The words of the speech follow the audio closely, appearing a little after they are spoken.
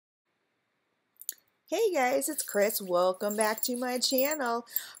Hey guys, it's Chris. Welcome back to my channel.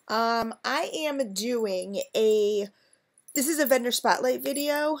 I am doing this is a vendor spotlight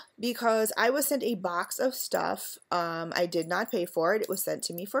video because I was sent a box of stuff. I did not pay for it. It was sent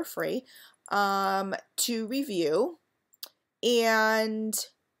to me for free to review. And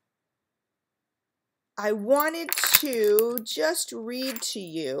I wanted to just read to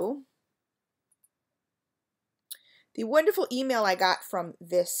you the wonderful email I got from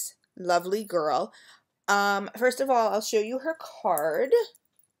this lovely girl. First of all, I'll show you her card.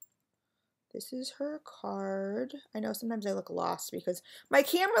 This is her card. I know sometimes I look lost because my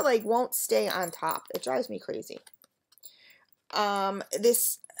camera won't stay on top. It drives me crazy.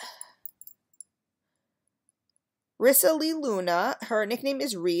 This Risa Luna, her nickname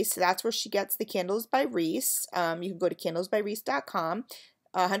is Reese. That's where she gets the Candles by Reese. You can go to candlesbyreese.com.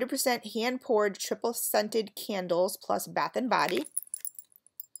 100% hand-poured triple scented candles plus bath and body.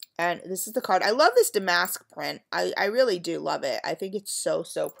 And this is the card. I love this damask print. I really do love it. I think it's so,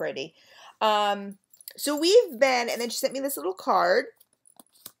 so pretty. So we've been, and then she sent me this little card.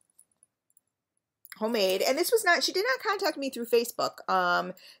 Homemade. And this was not, she did not contact me through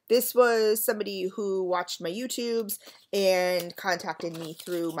Facebook. This was somebody who watched my YouTubes and contacted me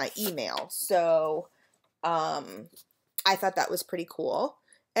through my email. So, I thought that was pretty cool.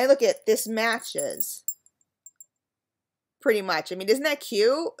 And look at this, matches. Pretty much. I mean, isn't that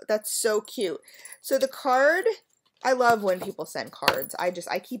cute? That's so cute. So the card, I love when people send cards. I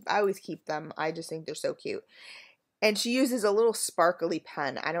always keep them. I just think they're so cute. And she uses a little sparkly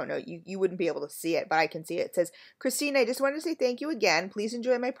pen. I don't know, you wouldn't be able to see it, but I can see it. It says, Christine, I just wanted to say thank you again. Please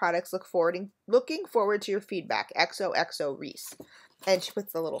enjoy my products. Looking forward to your feedback. XOXO Reese. And she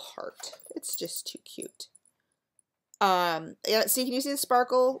puts the little heart. It's just too cute. Yeah, see, can you see the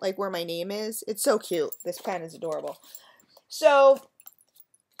sparkle? Like where my name is? It's so cute. This pen is adorable. So,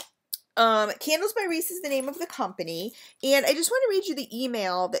 Candles by Reese is the name of the company, and I just want to read you the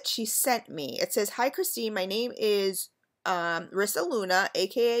email that she sent me. It says, Hi, Christine. My name is Risa Luna,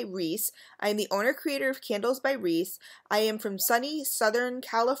 aka Reese. I am the owner-creator of Candles by Reese. I am from sunny Southern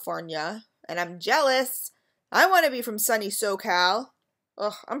California, and I'm jealous. I want to be from sunny SoCal.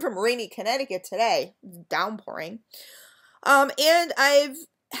 Ugh, I'm from rainy Connecticut today. It's downpouring. And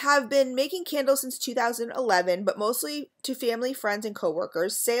have been making candles since 2011, but mostly to family, friends, and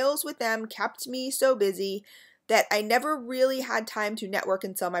coworkers. Sales with them kept me so busy that I never really had time to network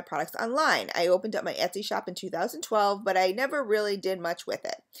and sell my products online. I opened up my Etsy shop in 2012, but I never really did much with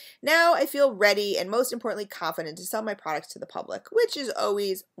it. Now I feel ready and most importantly confident to sell my products to the public, which is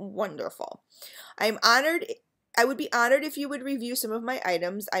always wonderful. I would be honored if you would review some of my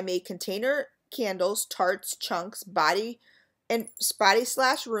items. I make container candles, tarts, chunks, body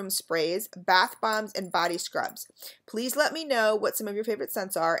 / room sprays, bath bombs, and body scrubs. Please let me know what some of your favorite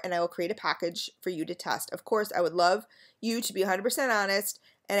scents are, and I will create a package for you to test. Of course, I would love you to be 100% honest,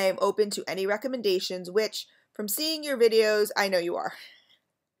 and I am open to any recommendations, which, from seeing your videos, I know you are.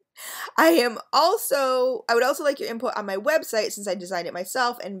 I would also like your input on my website since I designed it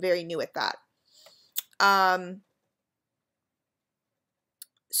myself and very new at that.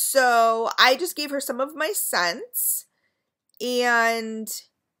 So I just gave her some of my scents. And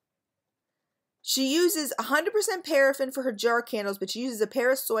she uses 100% paraffin for her jar candles, but she uses a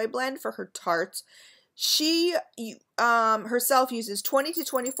pear soy blend for her tarts. She herself uses 20 to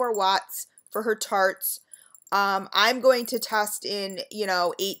 24 watts for her tarts. I'm going to test in,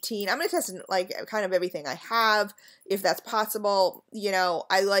 18. I'm going to test in kind of everything I have, if that's possible.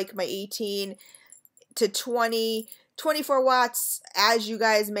 I like my 18 to 20, 24 watts, as you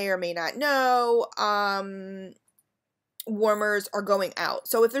guys may or may not know. Warmers are going out.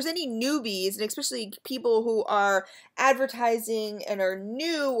 So if there's any newbies, and especially people who are advertising and are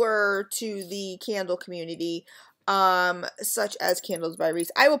newer to the candle community, such as Candles by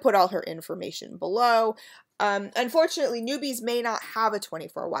Reese, I will put all her information below. Unfortunately, newbies may not have a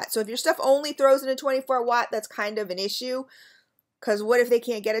 24 watt. So if your stuff only throws in a 24 watt, that's kind of an issue. Because what if they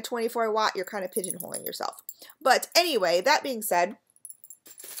can't get a 24 watt? You're kind of pigeonholing yourself. But anyway, that being said,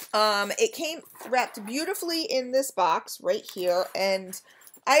 it came wrapped beautifully in this box right here, and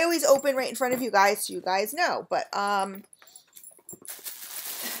I always open right in front of you guys so you guys know, but,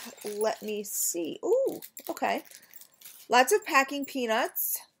 let me see. Ooh, okay. Lots of packing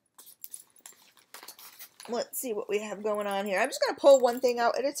peanuts. Let's see what we have going on here. I'm just going to pull one thing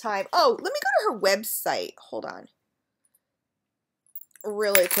out at a time. Oh, let me go to her website. Hold on.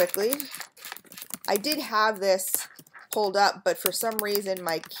 Really quickly. I did have this pulled up, but for some reason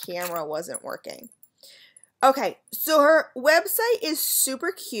my camera wasn't working. Okay, so her website is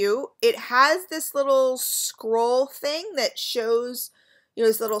super cute. It has this little scroll thing that shows,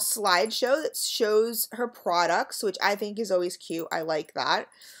 this little slideshow that shows her products, which I think is always cute. I like that.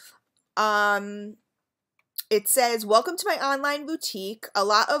 It says, welcome to my online boutique. A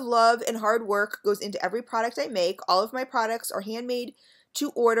lot of love and hard work goes into every product I make. All of my products are handmade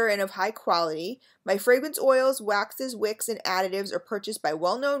to order and of high quality. My fragrance oils, waxes, wicks, and additives are purchased by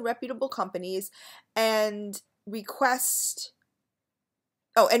well-known reputable companies and result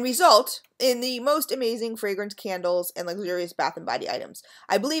in the most amazing fragrance candles and luxurious bath and body items.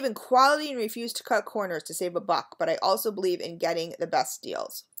 I believe in quality and refuse to cut corners to save a buck, but I also believe in getting the best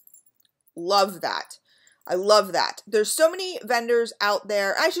deals. Love that. I love that. There's so many vendors out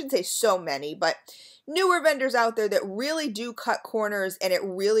there. I shouldn't say so many, but newer vendors out there that really do cut corners, and it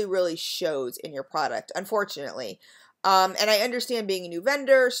really, really shows in your product, unfortunately. And I understand being a new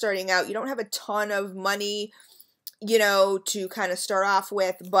vendor, starting out, you don't have a ton of money, to kind of start off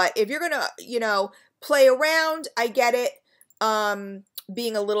with. But if you're going to, play around, I get it.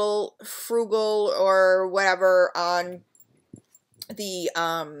 Being a little frugal or whatever on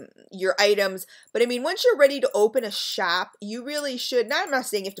the your items, but I mean, once you're ready to open a shop, you really should. Now, I'm not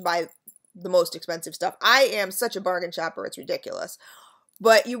saying you have to buy the most expensive stuff. I am such a bargain shopper, it's ridiculous.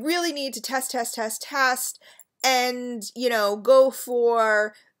 But you really need to test, and go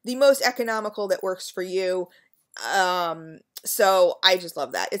for the most economical that works for you. So I just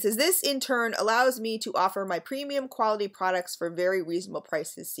love that. It says, this in turn allows me to offer my premium quality products for very reasonable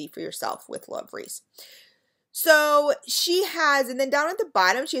prices. See for yourself. With love, Reese. So she has, and then down at the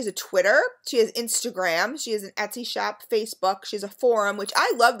bottom, she has a Twitter, she has Instagram, she has an Etsy shop, Facebook, she has a forum, which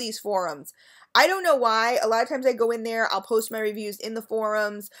I love these forums. I don't know why. A lot of times I go in there, I'll post my reviews in the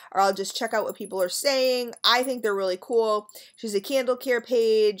forums, or I'll just check out what people are saying. I think they're really cool. She has a candle care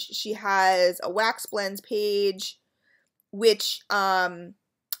page. She has a wax blends page, which, oh,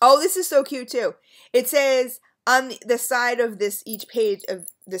 this is so cute too. It says, on the side of this page,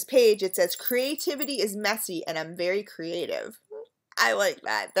 it says, creativity is messy and I'm very creative. I like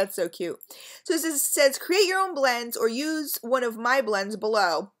that. That's so cute. So it says, create your own blends or use one of my blends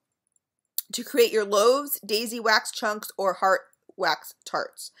below to create your loaves, daisy wax chunks, or heart wax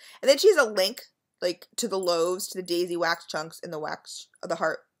tarts. And then she has a link to the loaves, to the daisy wax chunks, and the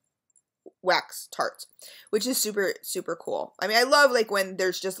heart wax tarts, which is super, super cool. I mean, I love when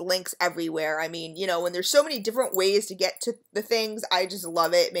there's just links everywhere. I mean, when there's so many different ways to get to the things, I just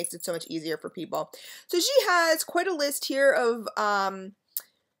love it. It makes it so much easier for people. So she has quite a list here of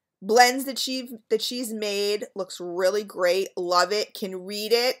blends that she's made. Looks really great. Love it. Can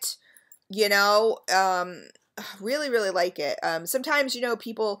read it. Really, really like it. Sometimes,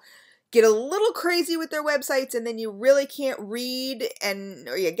 people get a little crazy with their websites and then you really can't read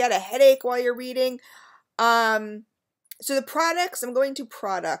or you get a headache while you're reading. So the products, I'm going to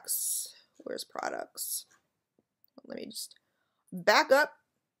products. Where's products? Let me just back up.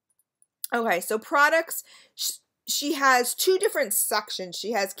 Okay, so products, she has two different sections.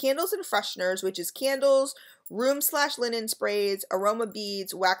 She has candles and fresheners, which is candles, room/linen sprays, aroma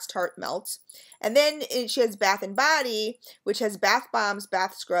beads, wax tart melts. And then she has bath and body, which has bath bombs,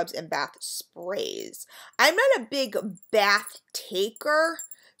 bath scrubs, and bath sprays. I'm not a big bath taker,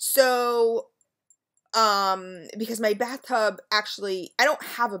 so because my bathtub, actually, I don't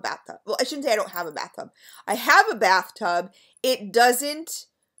have a bathtub. Well, I shouldn't say I don't have a bathtub. I have a bathtub. It doesn't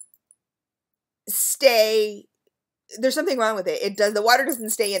stay, there's something wrong with it. The water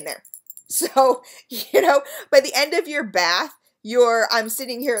doesn't stay in there. So, by the end of your bath, I'm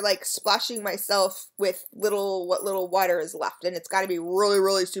sitting here splashing myself with what little water is left. And it's got to be really,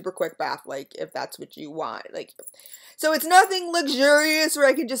 really super quick bath, if that's what you want. So it's nothing luxurious where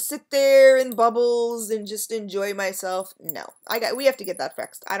I can just sit there in bubbles and just enjoy myself. No, we have to get that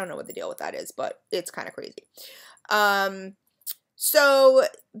fixed. I don't know what the deal with that is, but it's kind of crazy. So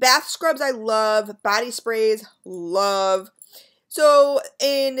bath scrubs, I love. Body sprays, love. So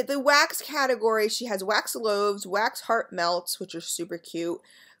in the wax category, she has wax loaves, wax heart melts, which are super cute,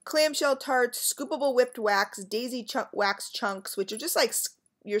 clamshell tarts, scoopable whipped wax, daisy wax chunks, which are just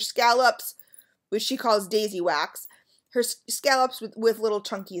your scallops, which she calls daisy wax. Her scallops with little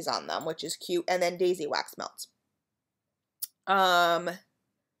chunkies on them, which is cute, and then daisy wax melts. Let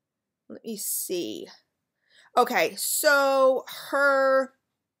me see. Okay, so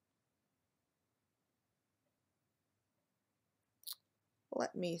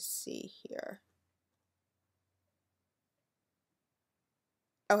let me see here.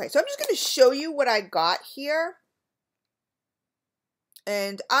 Okay, so I'm just going to show you what I got here.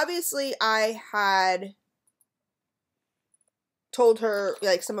 And obviously I had told her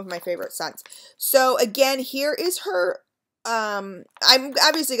some of my favorite scents. So again, here is her, I'm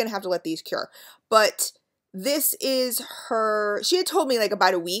obviously going to have to let these cure, but This is her, she had told me like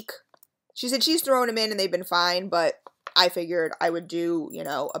about a week. She said she's thrown them in and they've been fine, but I figured I would do, you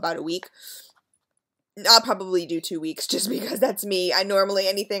know, about a week. I'll probably do 2 weeks just because that's me. I normally,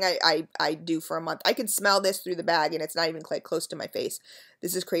 anything I do for a month. I can smell this through the bag and it's not even quite close to my face.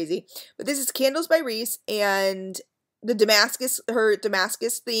 This is crazy. But this is Candles by Reese, and the her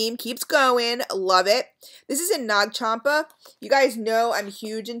Damascus theme keeps going. Love it. This is in Nag Champa. You guys know I'm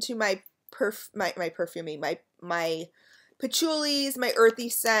huge into my perfuming, my patchoulis, my earthy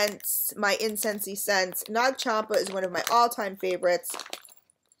scents, my incensey scents. Nag Champa is one of my all-time favorites.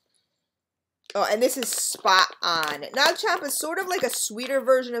 Oh, and this is spot on. Nag Champa is sort of like a sweeter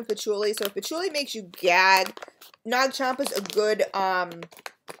version of patchouli. So if patchouli makes you gag, Nag Champa is a good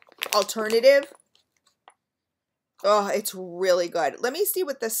alternative. Oh, it's really good. Let me see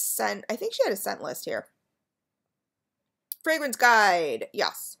what the scent, I think she had a scent list here. Fragrance guide,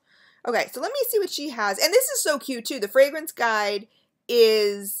 yes. Okay, so let me see what she has. And this is so cute too. The fragrance guide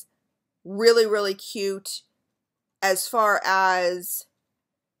is really, really cute as far as...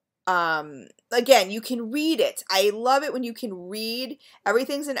 again, you can read it. I love it when you can read.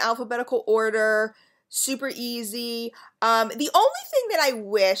 Everything's in alphabetical order, super easy. The only thing that I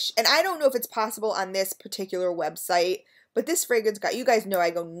wish, and I don't know if it's possible on this particular website, but this fragrance guide, you guys know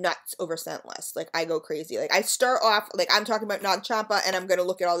I go nuts over scent lists. Like, I go crazy. Like, I start off, like, I'm talking about Nag Champa, and I'm going to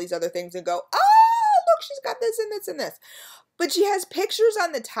look at all these other things and go, oh, look, she's got this and this and this. But she has pictures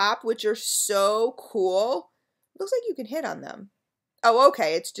on the top, which are so cool. It looks like you can hit on them. Oh,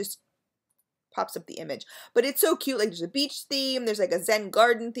 okay, it's just pops up the image. But it's so cute. Like, there's a beach theme, there's like a Zen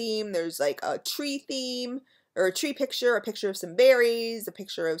garden theme, there's like a tree theme, or a tree picture, a picture of some berries, a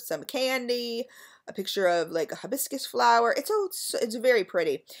picture of some candy, a picture of like a hibiscus flower. It's very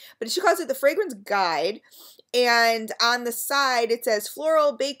pretty. But she calls it the fragrance guide, and on the side it says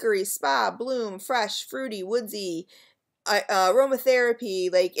floral, bakery, spa, bloom, fresh, fruity, woodsy,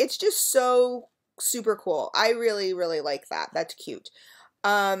 aromatherapy. Like, it's just so super cool. I really, really like that. That's cute.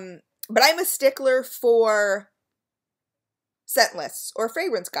 But I'm a stickler for scent lists or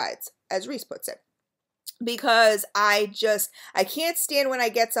fragrance guides, as Reese puts it, because I can't stand when I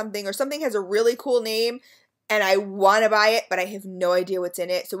get something or something has a really cool name and I want to buy it, but I have no idea what's in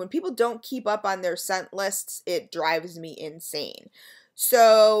it. So when people don't keep up on their scent lists, it drives me insane.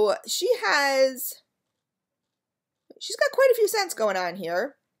 So she's got quite a few scents going on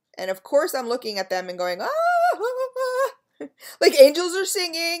here. And of course, I'm looking at them and going, ah, like angels are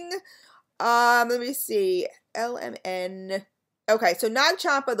singing. Let me see. LMN. Okay, so Nag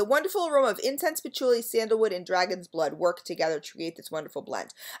Champa, the wonderful aroma of incense, patchouli, sandalwood, and dragon's blood work together to create this wonderful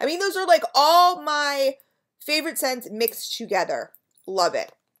blend. I mean, those are like all my favorite scents mixed together. Love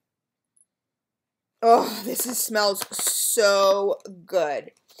it. Oh, smells so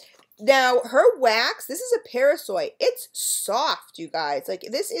good. Now, her wax, this is a Parasoy. It's soft, you guys. Like,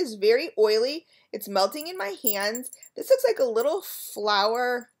 this is very oily. It's melting in my hands. This looks like a little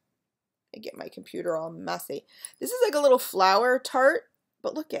flower. I get my computer all messy. This is like a little flower tart,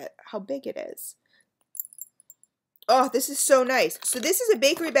 but look at how big it is. Oh, this is so nice. So this is a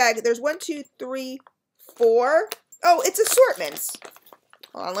bakery bag. There's 1, 2, 3, 4. Oh, it's assortments.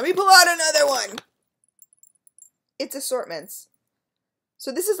 Hold on, let me pull out another one. It's assortments.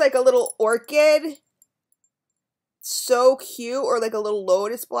 So this is like a little orchid. So cute. Or like a little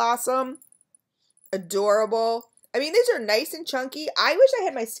lotus blossom. Adorable. I mean, these are nice and chunky. I wish I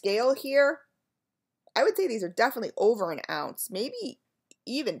had my scale here. I would say these are definitely over an ounce. Maybe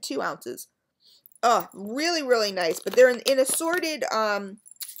even 2 ounces. Oh, really, really nice. But they're in assorted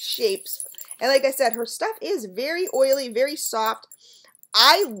shapes. And like I said, her stuff is very oily, very soft.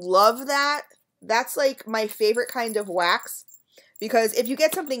 I love that. That's like my favorite kind of wax. Because if you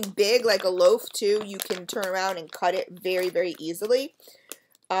get something big, like a loaf too, you can turn around and cut it very, very easily.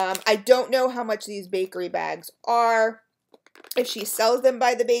 I don't know how much these bakery bags are. If she sells them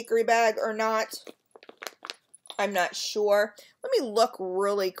by the bakery bag or not. I'm not sure. Let me look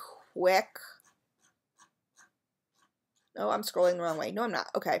really quick. Oh, I'm scrolling the wrong way. No, I'm not.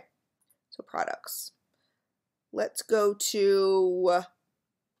 Okay. So products. Let's go to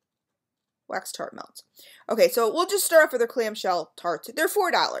wax tart melts. Okay, so we'll just start off with their clamshell tarts. They're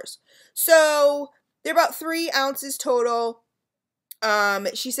 $4. So they're about 3 ounces total.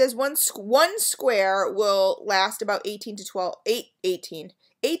 She says one square will last about 8 to 12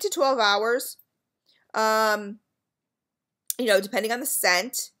 hours. You know, depending on the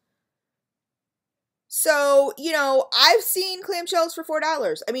scent. So, you know, I've seen clamshells for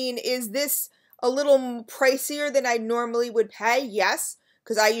 $4. I mean, is this a little pricier than I normally would pay? Yes,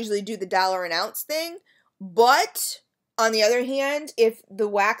 because I usually do the $1 an ounce thing. But on the other hand, if the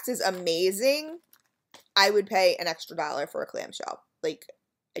wax is amazing, I would pay an extra $1 for a clamshell. Like,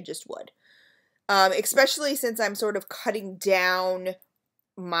 I just would. Especially since I'm sort of cutting down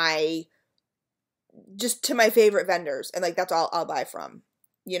just to my favorite vendors. And like, that's all I'll buy from.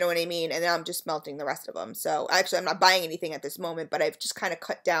 You know what I mean? And then I'm just melting the rest of them. So actually, I'm not buying anything at this moment, but I've just kind of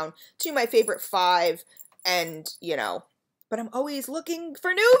cut down to my favorite 5 and, you know, but I'm always looking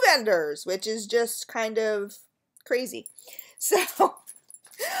for new vendors, which is just kind of crazy. So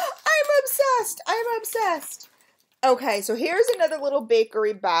I'm obsessed. I'm obsessed. Okay, so here's another little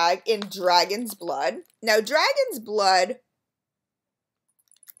bakery bag in Dragon's Blood. Now, Dragon's Blood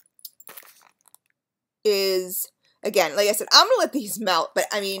is, again, like I said, I'm going to let these melt, but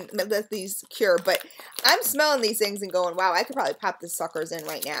I mean, let these cure, but I'm smelling these things and going, wow, I could probably pop these suckers in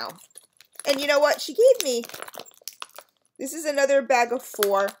right now. And you know what? She gave me, this is another bag of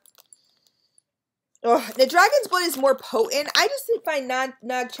 4. Oh, the Dragon's Blood is more potent. I just find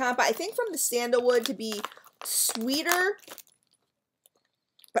Nag Champa, I think from the sandalwood, to be sweeter.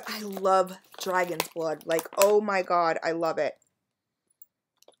 But I love Dragon's Blood. Like, oh my God, I love it.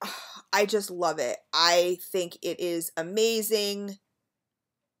 I just love it. I think it is amazing.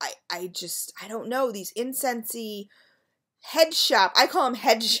 I don't know, these incensey head shop, I call them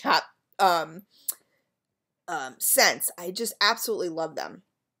head shop scents. I just absolutely love them.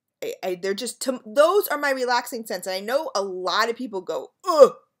 They're just, those are my relaxing scents. And I know a lot of people go,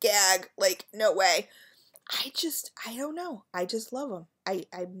 ugh, gag, like, no way. I don't know. I just love them.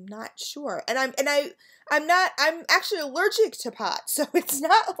 I'm not sure. And I'm actually allergic to pot. So it's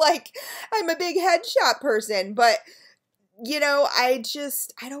not like I'm a big head shop person, but you know, I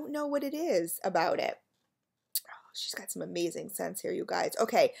don't know what it is about it. Oh, she's got some amazing scents here, you guys.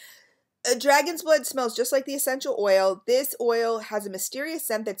 Okay. Dragon's Blood smells just like the essential oil. This oil has a mysterious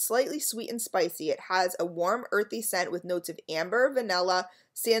scent that's slightly sweet and spicy. It has a warm, earthy scent with notes of amber, vanilla,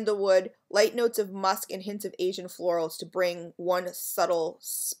 sandalwood, light notes of musk, and hints of Asian florals to bring one subtle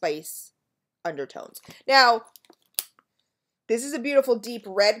spice undertones. Now, this is a beautiful deep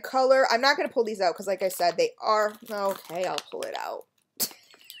red color. I'm not going to pull these out because, like I said, they are... Okay, I'll pull it out. I'm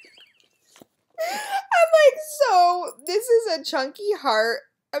like, so, this is a chunky heart.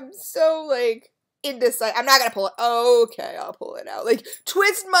 I'm so, like, indecisive. I'm not going to pull it. Okay, I'll pull it out. Like,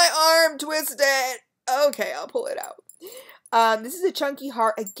 twist my arm, twist it. Okay, I'll pull it out. This is a chunky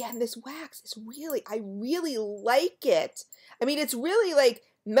heart. Again, this wax is really, I really like it. I mean, it's really, like,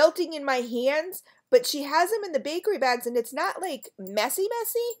 melting in my hands, but she has them in the bakery bags, and it's not, like, messy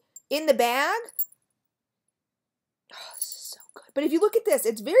in the bag. Oh, this is so good. But if you look at this,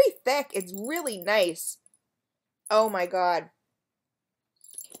 it's very thick. It's really nice. Oh, my God.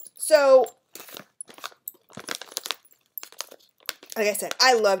 So, like I said,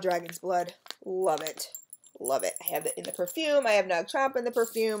 I love Dragon's Blood. Love it. Love it. I have it in the perfume. I have Nag Champa in the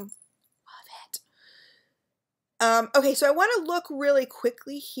perfume. Love it. Okay, so I want to look really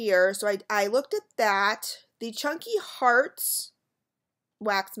quickly here. So I looked at that. The Chunky Hearts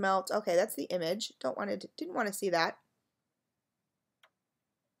wax melt. Okay, that's the image. Didn't want to see that.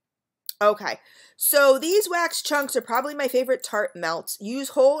 Okay, so these wax chunks are probably my favorite Tarte melts. Use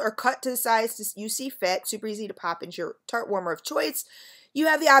whole or cut to the size you see fit. Super easy to pop into your Tarte warmer of choice. You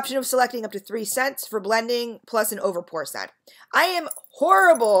have the option of selecting up to 3 scents for blending, plus an overpour scent. I am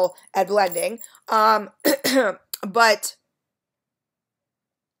horrible at blending, but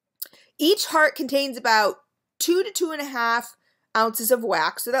each heart contains about 2 to 2.5 ounces of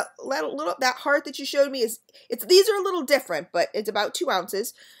wax. So that heart that you showed me these are a little different, but it's about 2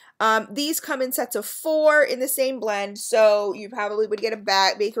 ounces. These come in sets of 4 in the same blend, so you probably would get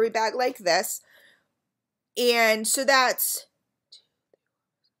a bakery bag like this. And so it's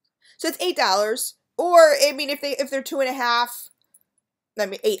 $8. Or, I mean, if they're 2.5, I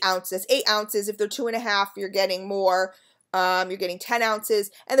mean 8 ounces. 8 ounces. If they're 2.5, you're getting more. You're getting 10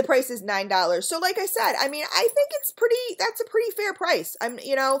 ounces, and the price is $9. So, like I said, I mean, I think that's a pretty fair price.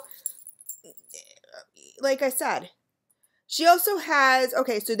 You know, like I said. She also has,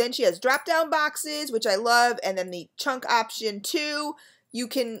 okay, so then she has drop-down boxes, which I love, and then the chunk option 2. You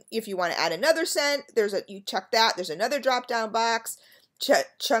can, if you want to add another scent, you check that. There's another drop-down box.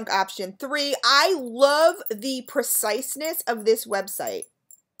 Chunk option 3. I love the preciseness of this website.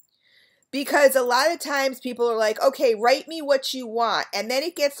 Because a lot of times people are like, okay, write me what you want. And then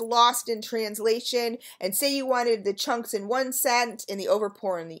it gets lost in translation. And say you wanted the chunks in one scent and the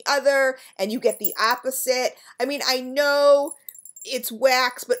overpour in the other. And you get the opposite. I mean, I know it's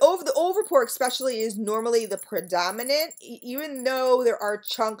wax, but the overpour especially is normally the predominant. Even though there are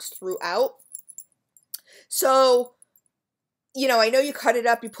chunks throughout. So you know, I know you cut it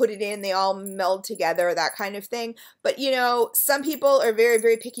up, you put it in, they all meld together, that kind of thing. But, you know, some people are very,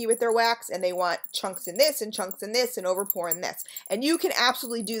 very picky with their wax, and they want chunks in this and chunks in this and overpour in this. And you can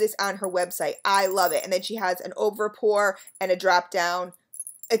absolutely do this on her website. I love it. And then she has an overpour and a drop down.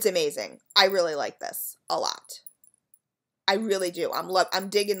 It's amazing. I really like this a lot. I really do. I'm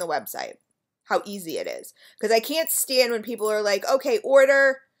digging the website. How easy it is. Because I can't stand when people are like, okay,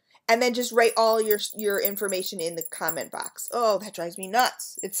 order, and then just write all your information in the comment box. Oh, that drives me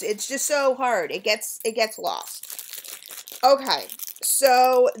nuts. It's just so hard. It gets lost. Okay,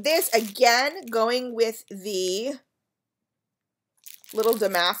 so this again, going with the little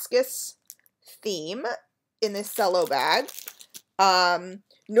Damascus theme in this cello bag.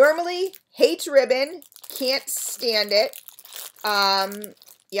 Normally hates ribbon, can't stand it.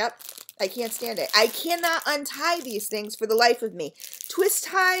 Yep. I can't stand it. I cannot untie these things for the life of me. Twist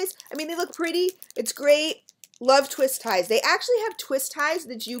ties, I mean, they look pretty. It's great. Love twist ties. They actually have twist ties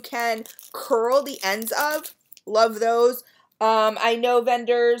that you can curl the ends of. Love those. I know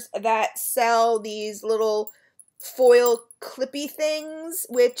vendors that sell these little foil clippy things,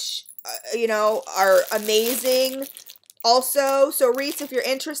 which, you know, are amazing also. So, Reese, if you're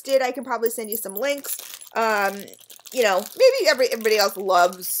interested, I can probably send you some links. You know, maybe everybody else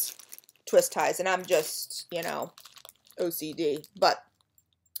loves twist ties, and I'm just, you know, OCD. But,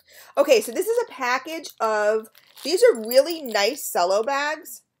 okay, so this is a package of, these are really nice cello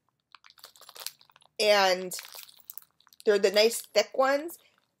bags, and they're the nice thick ones,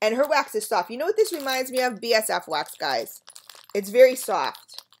 and her wax is soft. You know what this reminds me of? BSF wax, guys. It's very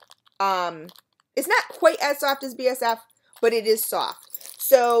soft. It's not quite as soft as BSF, but it is soft.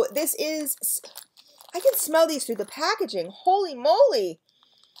 So this is, I can smell these through the packaging. Holy moly.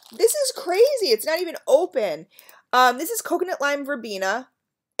 This is crazy. It's not even open. This is coconut lime verbena.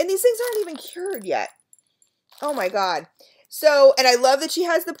 And these things aren't even cured yet. Oh my God. So, and I love that she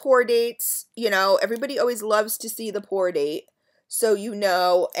has the pour dates. You know, everybody always loves to see the pour date. So you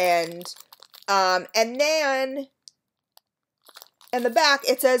know, and then in the back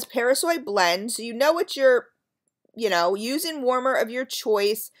it says Parasoy Blend. So you know what you're, you know, using warmer of your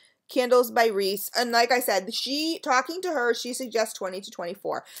choice. Candles by Reese. And like I said, talking to her, she suggests 20 to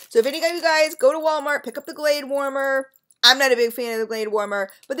 24. So if any of you guys go to Walmart, pick up the Glade warmer. I'm not a big fan of the Glade warmer,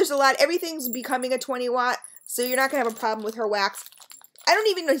 but there's a lot. Everything's becoming a 20 watt, so you're not going to have a problem with her wax. I don't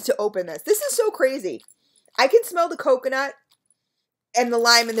even need to open this. This is so crazy. I can smell the coconut and the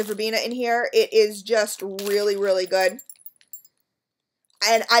lime and the verbena in here. It is just really, really good.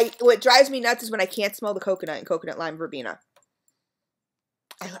 And what drives me nuts is when I can't smell the coconut and coconut lime verbena.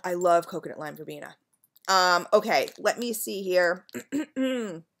 I love coconut lime verbena. Okay, let me see here.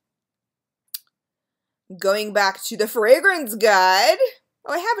 Going back to the fragrance guide.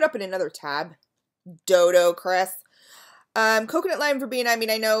 Oh, I have it up in another tab. Dodo Crest. Coconut lime verbena. I mean,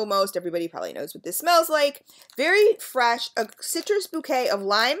 I know everybody probably knows what this smells like. Very fresh. A citrus bouquet of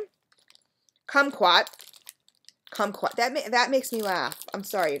lime. Kumquat. Kumquat. That makes me laugh. I'm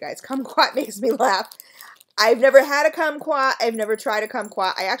sorry, you guys. Kumquat makes me laugh. I've never had a kumquat. I've never tried a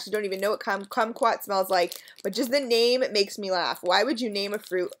kumquat. I actually don't even know what kumquat smells like. But just the name makes me laugh. Why would you name a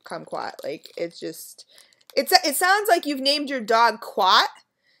fruit kumquat? Like, it's just... It sounds like you've named your dog Quat.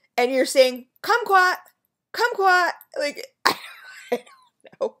 And you're saying, kumquat. Kumquat. Like, I don't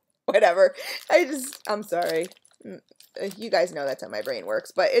know. Whatever. I'm sorry. You guys know that's how my brain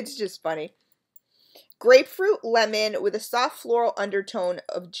works. But it's just funny. Grapefruit lemon with a soft floral undertone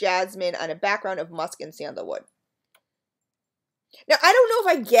of jasmine on a background of musk and sandalwood. Now, I don't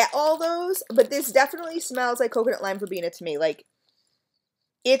know if I get all those, but this definitely smells like coconut lime verbena to me. Like,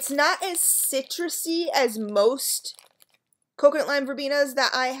 it's not as citrusy as most coconut lime verbenas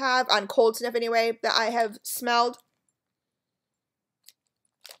that I have, on cold sniff anyway, that I have smelled.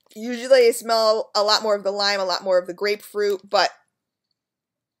 Usually I smell a lot more of the lime, a lot more of the grapefruit, but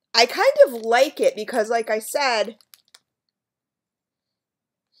I kind of like it because, like I said,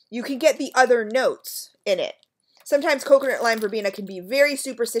 you can get the other notes in it. Sometimes coconut lime verbena can be very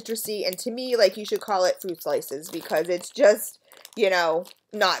super citrusy, and to me, like, you should call it fruit slices because it's just, you know,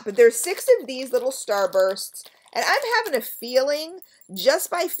 not. But there's 6 of these little starbursts, and I'm having a feeling,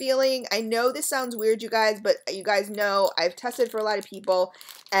 just by feeling, I know this sounds weird, you guys, but you guys know I've tested for a lot of people,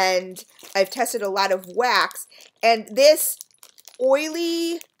 and I've tested a lot of wax, and this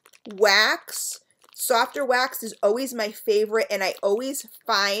oily wax, softer wax is always my favorite, and I always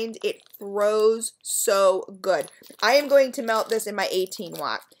find it throws so good. I am going to melt this in my 18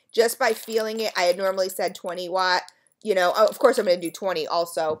 watt. Just by feeling it, I had normally said 20 watt. You know, of course I'm going to do 20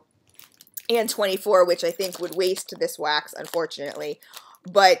 also. And 24, which I think would waste this wax, unfortunately.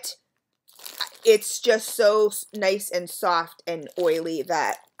 But it's just so nice and soft and oily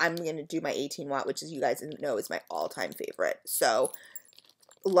that I'm going to do my 18 watt, which, as you guys know, is my all-time favorite. So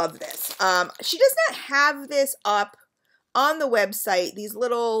love this. She does not have this up on the website, these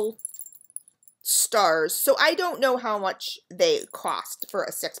little stars, so I don't know how much they cost for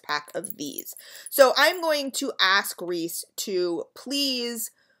a 6-pack of these. So I'm going to ask Reese to please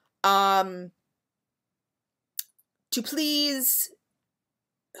hold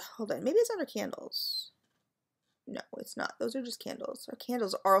on, maybe it's under candles. No, it's not. Those are just candles. Our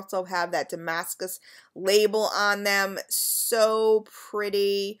candles also have that Damascus label on them. So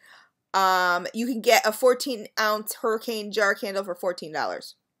pretty. You can get a 14-ounce hurricane jar candle for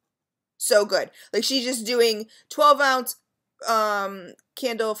 $14. So good. Like, she's just doing 12-ounce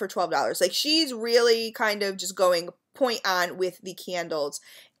candle for $12. Like, she's really kind of just going point on with the candles,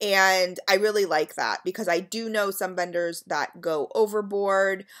 and I really like that because I do know some vendors that go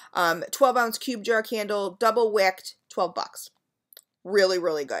overboard. 12-ounce cube jar candle, double wicked, $12. Really,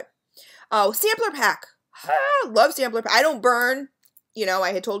 really good. Oh, sampler pack. Love sampler pack. I don't burn. You know,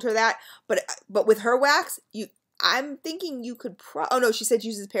 I had told her that, but with her wax, I'm thinking you could oh no, she said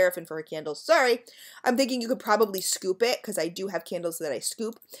uses paraffin for her candles. Sorry. I'm thinking you could probably scoop it because I do have candles that I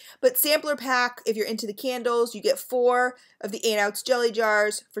scoop. But sampler pack, if you're into the candles, you get 4 of the 8-ounce jelly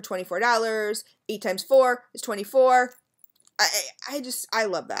jars for $24. 8 times 4 is 24. I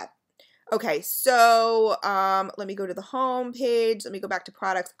love that. Okay, so let me go to the home page. Let me go back to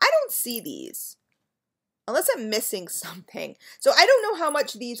products. I don't see these. Unless I'm missing something. So I don't know how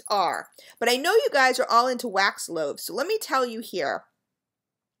much these are. But I know you guys are all into wax loaves. So let me tell you here.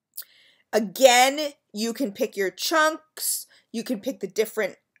 Again, you can pick your chunks. You can pick the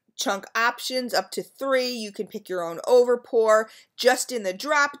different chunk options up to 3. You can pick your own overpour. Just in the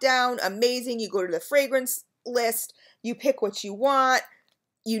drop down. Amazing. You go to the fragrance list. You pick what you want.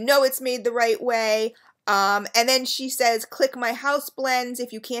 You know it's made the right way. And then she says, click my house blends.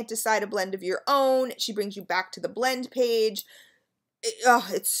 If you can't decide a blend of your own, she brings you back to the blend page.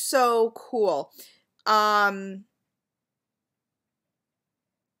 It's so cool. So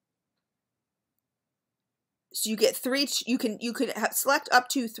you get 3, you could select up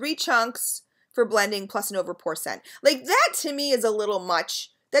to 3 chunks for blending plus an overpour scent. Like, that to me is a little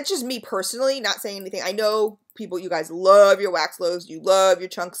much. That's just me personally, not saying anything. I know people, you guys love your wax loaves, you love your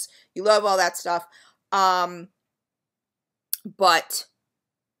chunks, you love all that stuff. But,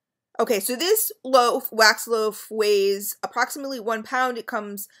 okay, so this wax loaf weighs approximately 1 pound. It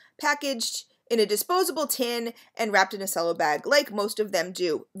comes packaged in a disposable tin and wrapped in a cello bag, like most of them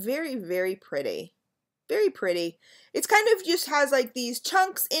do. Very, very pretty. Very pretty. It's kind of just has like these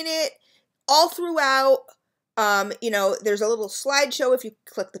chunks in it all throughout. You know, there's a little slideshow if you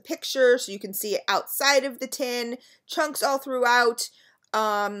click the picture so you can see it outside of the tin. Chunks all throughout.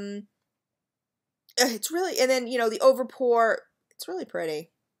 It's really, and then, you know, the overpour, it's really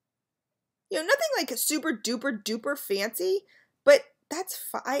pretty. You know, nothing like super duper duper fancy, but that's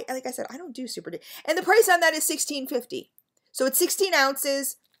fine. Like I said, I don't do super duper. And the price on that is $16.50. So it's 16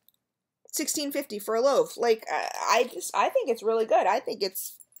 ounces, $16.50 for a loaf. Like, I think it's really good. I think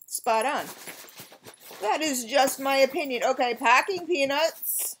it's spot on. That is just my opinion. Okay, packing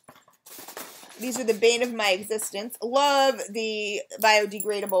peanuts. These are the bane of my existence. Love the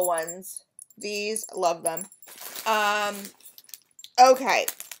biodegradable ones. These, love them. Okay.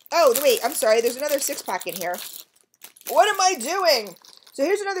 Oh, wait, I'm sorry. There's another 6-pack in here. What am I doing? So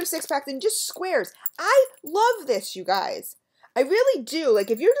here's another 6-pack in just squares. I love this, you guys. I really do. Like,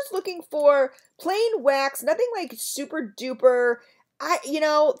 if you're just looking for plain wax, nothing like super duper, you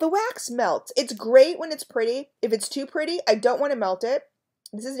know, the wax melts. It's great when it's pretty. If it's too pretty, I don't want to melt it.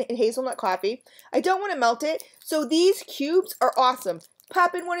 This is hazelnut coffee. I don't want to melt it. So these cubes are awesome.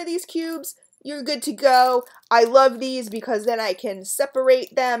 Pop in one of these cubes. You're good to go. I love these because then I can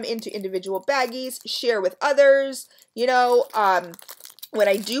separate them into individual baggies, share with others. You know, when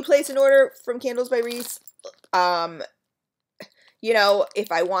I do place an order from Candles by Reese, you know,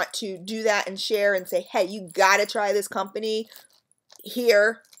 if I want to do that and share and say, hey, you gotta try this company,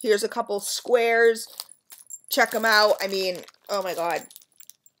 here's a couple squares, check them out. I mean, oh my God.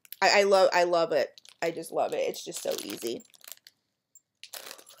 I love it. I just love it. It's just so easy.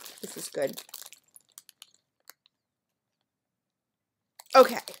 This is good.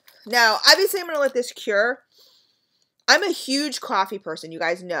 Okay, now obviously I'm going to let this cure. I'm a huge coffee person, you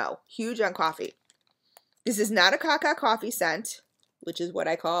guys know. Huge on coffee. This is not a Kaka coffee scent, which is what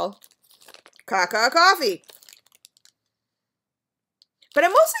I call Kaka coffee. But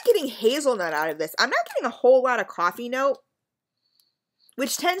I'm mostly getting hazelnut out of this. I'm not getting a whole lot of coffee note,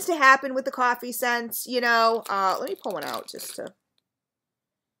 which tends to happen with the coffee scents, you know. Let me pull one out just to...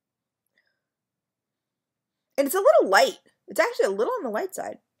 And it's a little light. It's actually a little on the light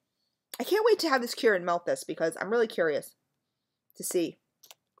side. I can't wait to have this cure and melt this because I'm really curious to see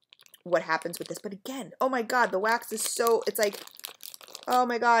what happens with this. But again, oh my god, the wax is so, it's like, oh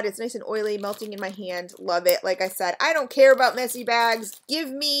my god, it's nice and oily, melting in my hand. Love it. Like I said, I don't care about messy bags. Give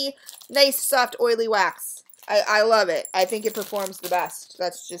me nice, soft, oily wax. I love it. I think it performs the best.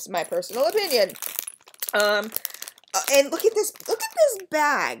 That's just my personal opinion. And look at this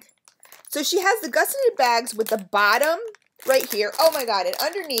bag. So she has the gusseted bags with the bottom right here. Oh my god, and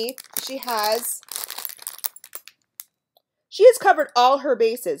underneath she has covered all her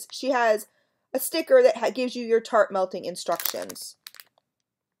bases. She has a sticker that gives you your tart melting instructions.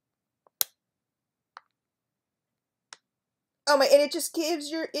 Oh my, and it just gives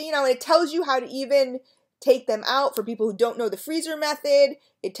your, you know, it tells you how to even take them out for people who don't know the freezer method.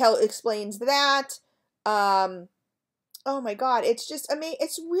 It explains that. Oh my god, it's just amazing.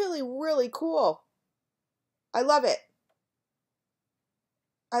 It's really, really cool. I love it.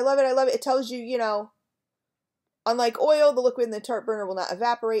 I love it. I love it. It tells you, you know, unlike oil, the liquid in the tart burner will not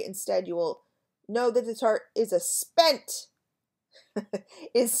evaporate. Instead, you will know that the tart is spent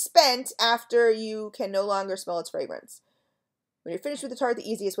after you can no longer smell its fragrance. When you're finished with the tart, the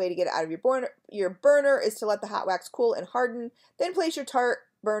easiest way to get it out of your burner is to let the hot wax cool and harden. Then place your tart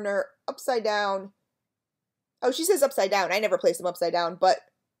burner upside down. Oh, she says upside down. I never place them upside down, but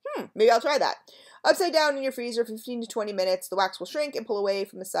maybe I'll try that. Upside down in your freezer for 15 to 20 minutes. The wax will shrink and pull away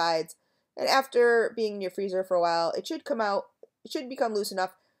from the sides. And after being in your freezer for a while, it should come out. It should become loose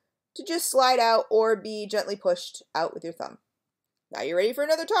enough to just slide out or be gently pushed out with your thumb. Now you're ready for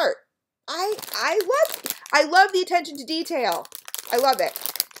another tart. I love the attention to detail. I love it.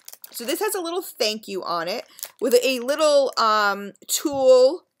 So this has a little thank you on it with a little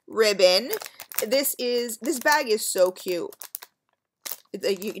tulle ribbon. This bag is so cute.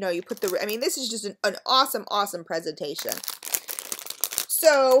 You know, you put the, I mean, this is just an awesome, awesome presentation.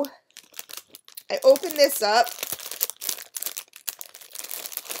 So I open this up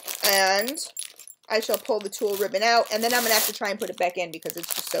and I shall pull the tulle ribbon out, and then I'm gonna have to try and put it back in because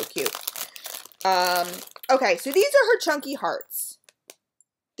it's just so cute. Okay, so these are her chunky hearts.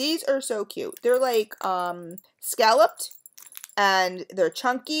 These are so cute. They're like scalloped and they're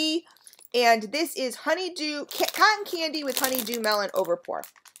chunky. And this is honeydew, cotton candy with honeydew melon overpour.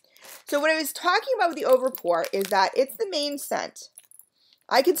 So what I was talking about with the overpour is that it's the main scent.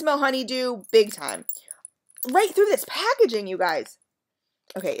 I can smell honeydew big time. Right through this packaging, you guys.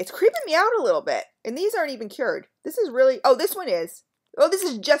 Okay, it's creeping me out a little bit. And these aren't even cured. This is really, oh, this one is. Oh, this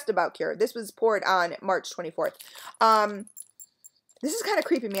is just about cured. This was poured on March 24th. This is kind of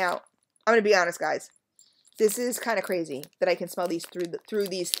creeping me out. I'm going to be honest, guys. This is kind of crazy that I can smell these through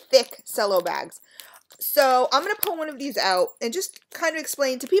these thick cello bags. So I'm going to pull one of these out and just kind of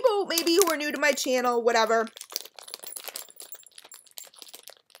explain to people maybe who are new to my channel, whatever.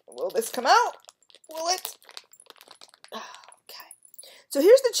 Will this come out? Will it? Okay. So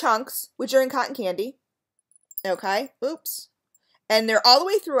here's the chunks, which are in cotton candy. Okay. Oops. And they're all the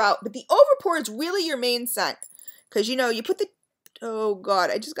way throughout. But the overpour is really your main scent. Because, you know, you put the... Oh,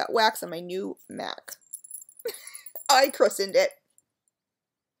 God. I just got wax on my new Mac. I christened it.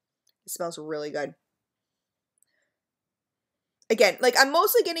 It smells really good. Again, like I'm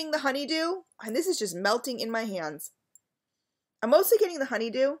mostly getting the honeydew, and this is just melting in my hands. I'm mostly getting the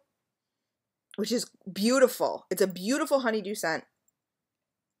honeydew, which is beautiful. It's a beautiful honeydew scent.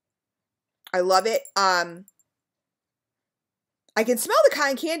 I love it. I can smell the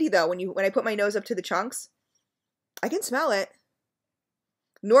cotton candy though when I put my nose up to the chunks. I can smell it.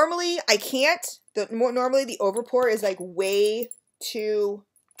 Normally, I can't. Normally, the overpour is like way too...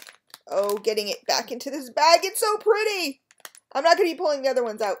 Oh, getting it back into this bag. It's so pretty. I'm not going to be pulling the other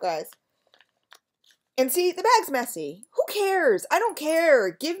ones out, guys. And see, the bag's messy. Who cares? I don't care.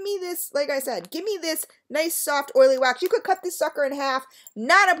 Give me this, like I said, give me this nice, soft, oily wax. You could cut this sucker in half.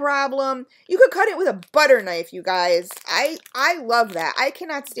 Not a problem. You could cut it with a butter knife, you guys. I love that. I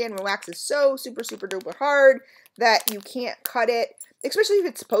cannot stand when wax is so super, super duper hard that you can't cut it. Especially if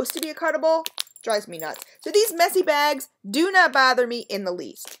it's supposed to be a cuttable. Drives me nuts. So these messy bags do not bother me in the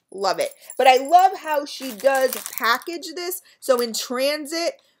least. Love it. But I love how she does package this. So in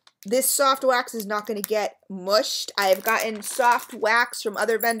transit, this soft wax is not going to get mushed. I've gotten soft wax from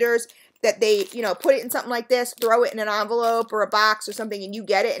other vendors that they, you know, put it in something like this, throw it in an envelope or a box or something, and you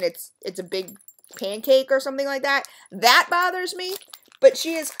get it, and it's a big pancake or something like that. That bothers me. But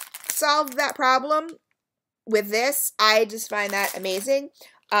she has solved that problem with this. I just find that amazing.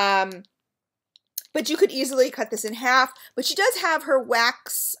 But you could easily cut this in half. But she does have her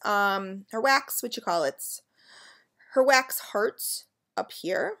wax, what you call it? Her wax hearts up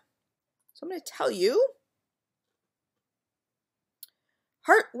here. So I'm going to tell you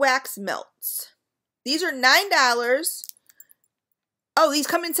Heart Wax Melts. These are $9. Oh, these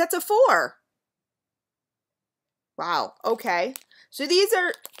come in sets of 4. Wow, okay. So these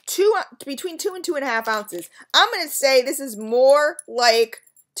are between 2 and 2.5 ounces. I'm going to say this is more like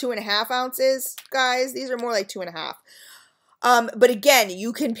 2.5 ounces, guys. These are more like 2.5. But again,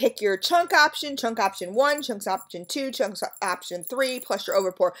 you can pick your chunk option 1, chunks option 2, chunks option 3, plus your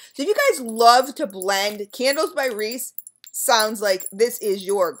overpour. So if you guys love to blend, Candles by Reese sounds like this is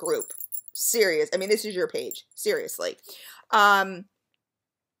your group. Serious. I mean, this is your page. Seriously.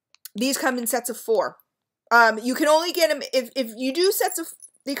 These come in sets of 4. You can only get them if you do sets of,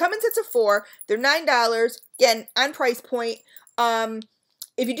 they come in sets of 4. They're $9. Again, on price point.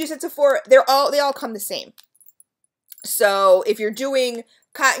 If you do sets of 4, they all come the same. So if you're doing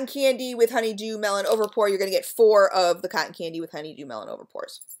cotton candy with honeydew melon overpour, you're going to get 4 of the cotton candy with honeydew melon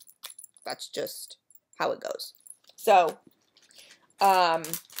overpours. That's just how it goes. So, but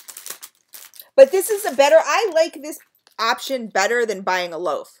this is I like this option better than buying a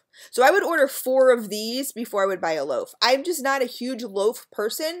loaf. So I would order 4 of these before I would buy a loaf. I'm just not a huge loaf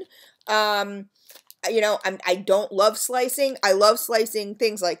person. You know, I don't love slicing. I love slicing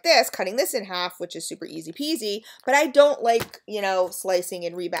things like this, cutting this in half, which is super easy peasy, but I don't like, you know, slicing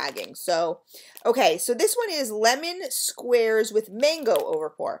and rebagging. So, okay, so this one is lemon squares with mango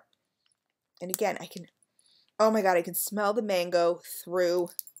overpour. And again, oh my God, I can smell the mango through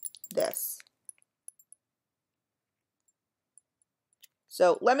this.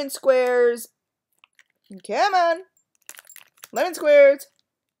 So lemon squares, come on, lemon squares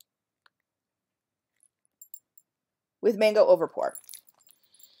with mango overpour.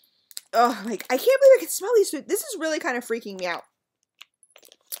 Oh, like, I can't believe I can smell these food. This is really kind of freaking me out.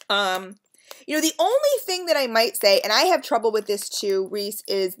 You know, the only thing that I might say, and I have trouble with this too, Reese,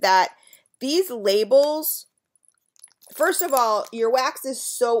 is that these labels, first of all, your wax is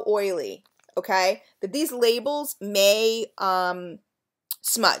so oily, okay, that these labels may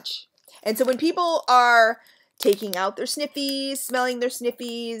smudge. And so when people are taking out their sniffies, smelling their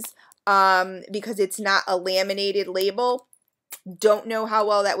sniffies, because it's not a laminated label, don't know how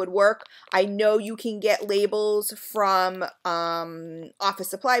well that would work. I know you can get labels from office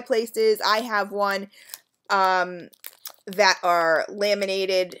supply places. I have one that are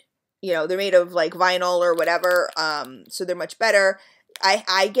laminated, you know, they're made of like vinyl or whatever, so they're much better.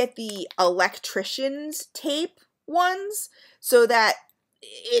 I get the electrician's tape ones so that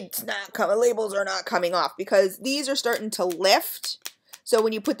it's not labels are not coming off, because these are starting to lift. So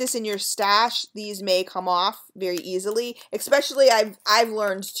when you put this in your stash, these may come off very easily. Especially I've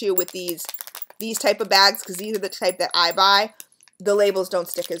learned too with these type of bags, because these are the type that I buy, the labels don't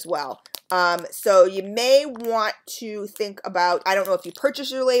stick as well. So you may want to think about, I don't know if you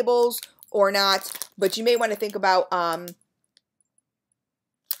purchase your labels or not, but you may want to think about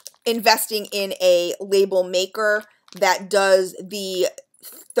investing in a label maker that does the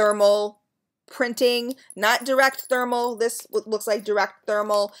thermal printing, not direct thermal. This looks like direct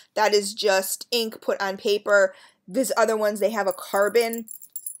thermal. That is just ink put on paper. These other ones, they have a carbon,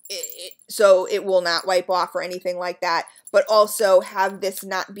 so it will not wipe off or anything like that. But also have this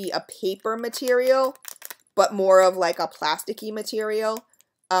not be a paper material, but more of like a plasticky material.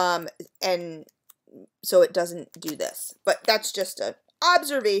 And so it doesn't do this. But that's just an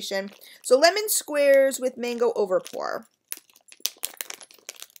observation. So lemon squares with mango overpour.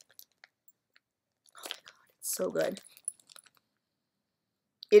 So good.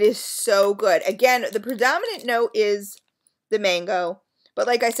 It is so good. Again, the predominant note is the mango. But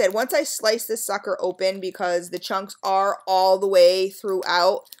like I said, once I slice this sucker open, because the chunks are all the way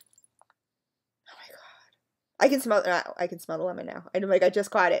throughout. Oh my God. I can smell the lemon now. I just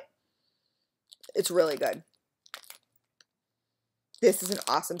caught it. It's really good. This is an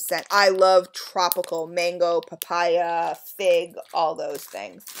awesome scent. I love tropical mango, papaya, fig, all those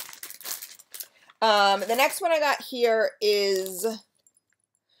things. The next one I got here is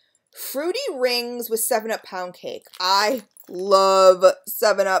Fruity Rings with 7-Up Pound Cake. I love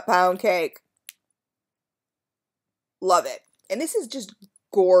 7-Up Pound Cake. Love it. And this is just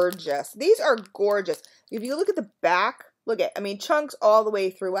gorgeous. These are gorgeous. If you look at the back, I mean, chunks all the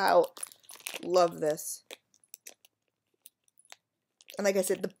way throughout. Love this. And like I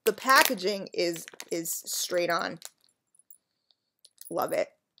said, the packaging is straight on. Love it.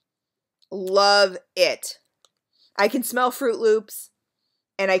 Love it. I can smell Fruit Loops,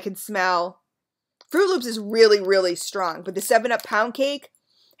 and I can smell, Fruit Loops is really, really strong, but the 7-Up Pound Cake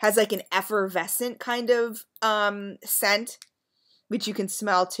has like an effervescent kind of scent, which you can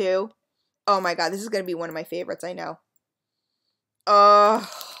smell too. Oh my God, this is going to be one of my favorites, I know. Oh,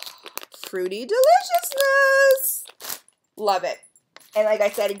 fruity deliciousness. Love it. And like I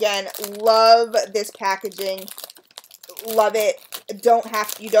said, again, love this packaging. Love it. You don't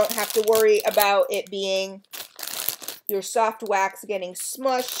have to worry about it being your soft wax getting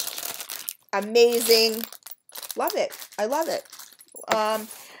smushed. Amazing. Love it. I love it.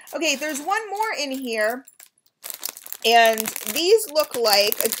 Okay, there's one more in here. And these look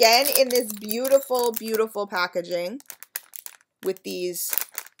like, again, in this beautiful, beautiful packaging with these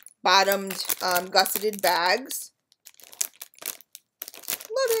bottomed gusseted bags.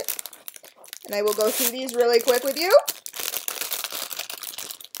 Love it. And I will go through these really quick with you.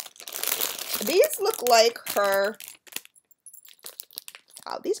 These look like her.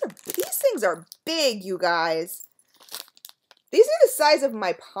 Oh, these things are big, you guys. These are the size of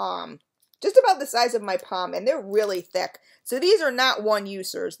my palm. Just about the size of my palm, and they're really thick. So these are not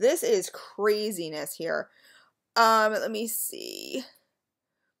one-users. This is craziness here. Let me see.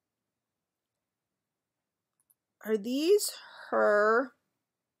 Are these her?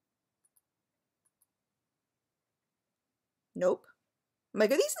 Nope. I'm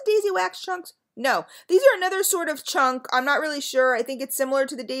like, are these the Daisy Wax chunks? No. These are another sort of chunk. I'm not really sure. I think it's similar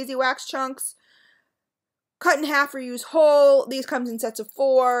to the Daisy Wax chunks. Cut in half or use whole. These comes in sets of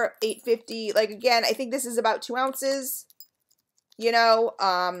 4, $8.50. Like, again, I think this is about 2 ounces. You know,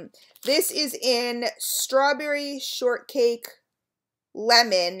 this is in strawberry shortcake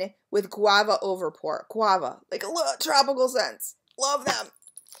lemon with guava overpour. Guava, like a little tropical scents. Love them.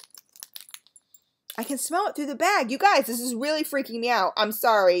 I can smell it through the bag. You guys, this is really freaking me out. I'm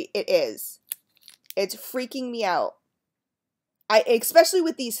sorry, it is. It's freaking me out. Especially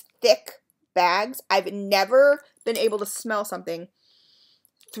with these thick bags, I've never been able to smell something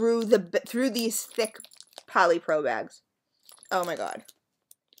through these thick polypro bags. Oh my god.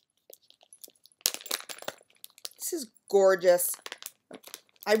 This is gorgeous.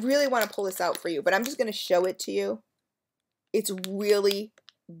 I really want to pull this out for you, but I'm just going to show it to you. It's really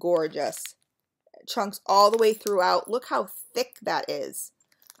gorgeous. Chunks all the way throughout. Look how thick that is.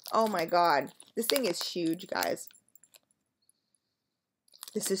 Oh my god. This thing is huge, guys.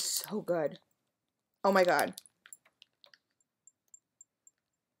 This is so good. Oh my god.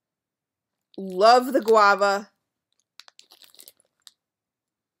 Love the guava.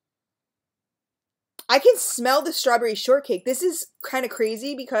 I can smell the strawberry shortcake. This is kind of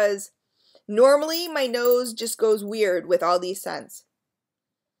crazy because normally my nose just goes weird with all these scents.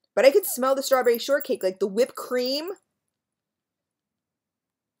 But I could smell the strawberry shortcake, like the whipped cream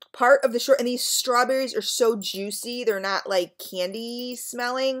part of the and these strawberries are so juicy. They're not like candy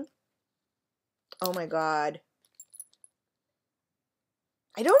smelling. Oh my god.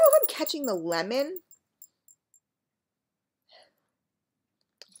 I don't know if I'm catching the lemon,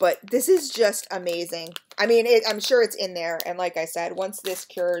 but this is just amazing. I mean, I'm sure it's in there. And like I said, once this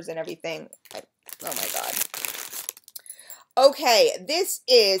cures and everything, oh my god. Okay, this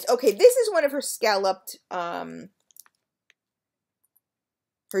is one of her scalloped, her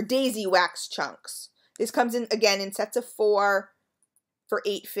Daisy Wax chunks. This comes in, again, in sets of 4 for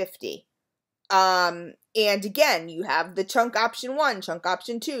 $8.50. And again, you have the chunk option 1, chunk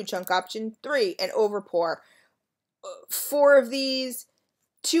option 2, chunk option 3, and overpour. 4 of these,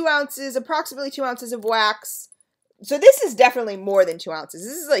 2 ounces, approximately 2 ounces of wax. So this is definitely more than 2 ounces.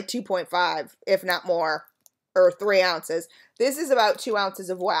 This is like 2.5, if not more, or 3 ounces. This is about 2 ounces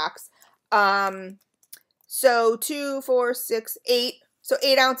of wax. So 2, 4, 6, 8. So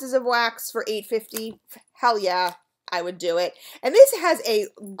 8 ounces of wax for $8.50. Hell yeah, I would do it. And this has a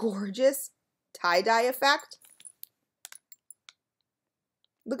gorgeous tie-dye effect.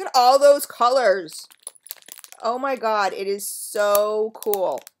 Look at all those colors. Oh my god, it is so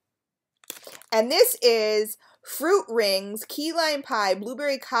cool. And this is fruit rings, key lime pie,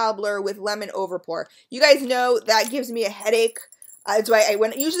 blueberry cobbler with lemon overpour. You guys know that gives me a headache. That's why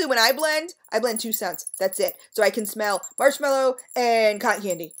usually when I blend 2 scents. That's it. So I can smell marshmallow and cotton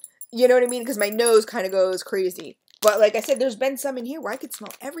candy. You know what I mean? Because my nose kind of goes crazy. But like I said, there's been some in here where I could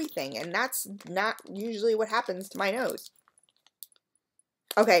smell everything. And that's not usually what happens to my nose.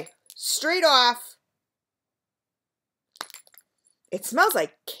 Okay, straight off. It smells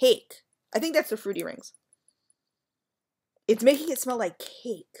like cake. I think that's the fruity rings. It's making it smell like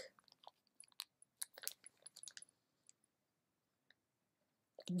cake.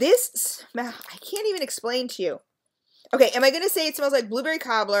 This smell, I can't even explain to you. Okay, am I going to say it smells like blueberry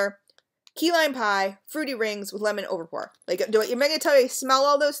cobbler, key lime pie, fruity rings with lemon overpour? Like, am I going to tell you I smell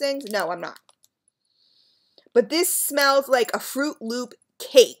all those things? No, I'm not. But this smells like a Fruit Loop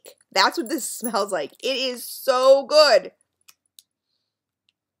cake. That's what this smells like. It is so good.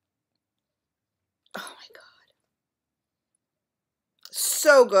 Oh my god.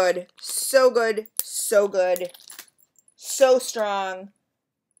 So good. So good. So good. So so strong.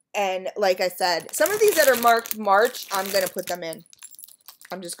 And like I said, some of these that are marked March, I'm going to put them in.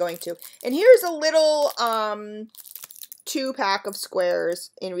 I'm just going to. And here's a little 2-pack of squares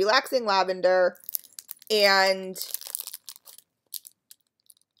in Relaxing Lavender. And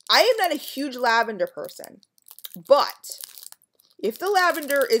I am not a huge lavender person, but if the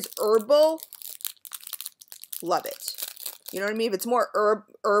lavender is herbal, love it. You know what I mean? If it's more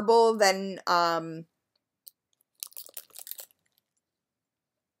herbal than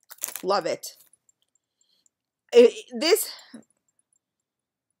love it.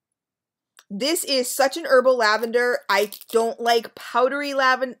 This is such an herbal lavender. I don't like powdery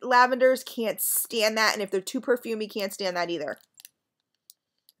lavenders. Can't stand that. And if they're too perfumey, can't stand that either.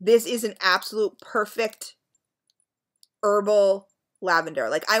 This is an absolute perfect herbal lavender.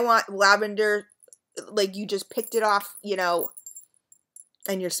 Like, I want lavender, like you just picked it off, you know,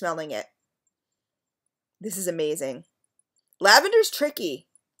 and you're smelling it. This is amazing. Lavender's tricky.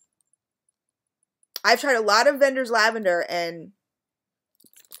 I've tried a lot of vendors' lavender, and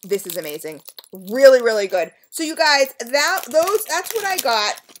this is amazing. Really, really good. So you guys, that's what I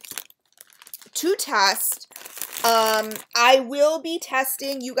got to test. I will be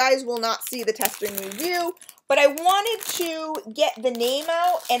testing. You guys will not see the testing review, but I wanted to get the name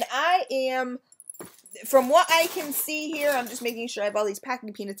out, and I am, from what I can see here, I'm just making sure I have all these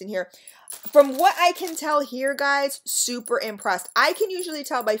packing peanuts in here. From what I can tell here, guys, super impressed. I can usually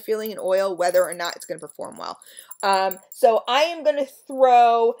tell by feeling an oil whether or not it's going to perform well. So I am going to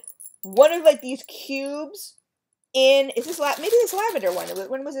throw one of like these cubes in. Is this maybe this lavender one?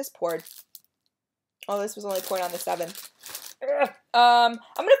 When was this poured? Oh, this was only poured on the 7th. I'm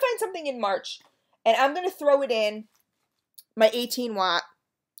going to find something in March, and I'm going to throw it in my 18 watt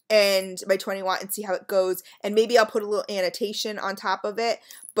and my 20 watt and see how it goes. And maybe I'll put a little annotation on top of it.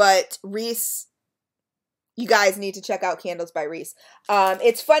 But Reese, you guys need to check out Candles by Reese.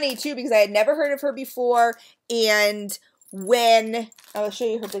 It's funny too, because I had never heard of her before. And when, I'll show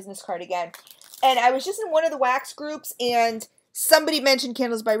you her business card again. And I was just in one of the wax groups, and somebody mentioned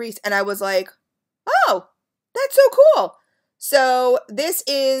Candles by Reese. And I was like, oh, that's so cool. So this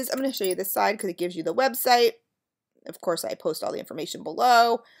is, I'm going to show you this side because it gives you the website. Of course, I post all the information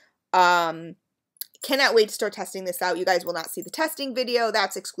below. Cannot wait to start testing this out. You guys will not see the testing video.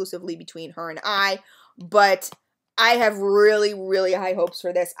 That's exclusively between her and I. But I have really, really high hopes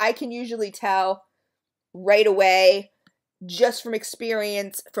for this. I can usually tell right away, just from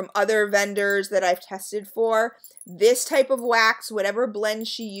experience from other vendors that I've tested for, this type of wax, whatever blend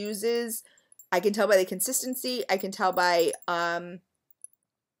she uses, I can tell by the consistency. I can tell by,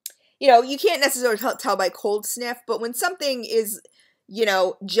 you know, you can't necessarily tell by cold sniff, but when something is, you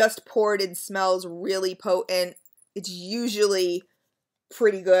know, just poured and smells really potent, it's usually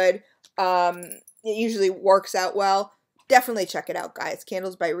pretty good. It usually works out well. Definitely check it out, guys.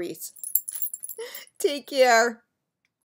 Candles by Reese. Take care.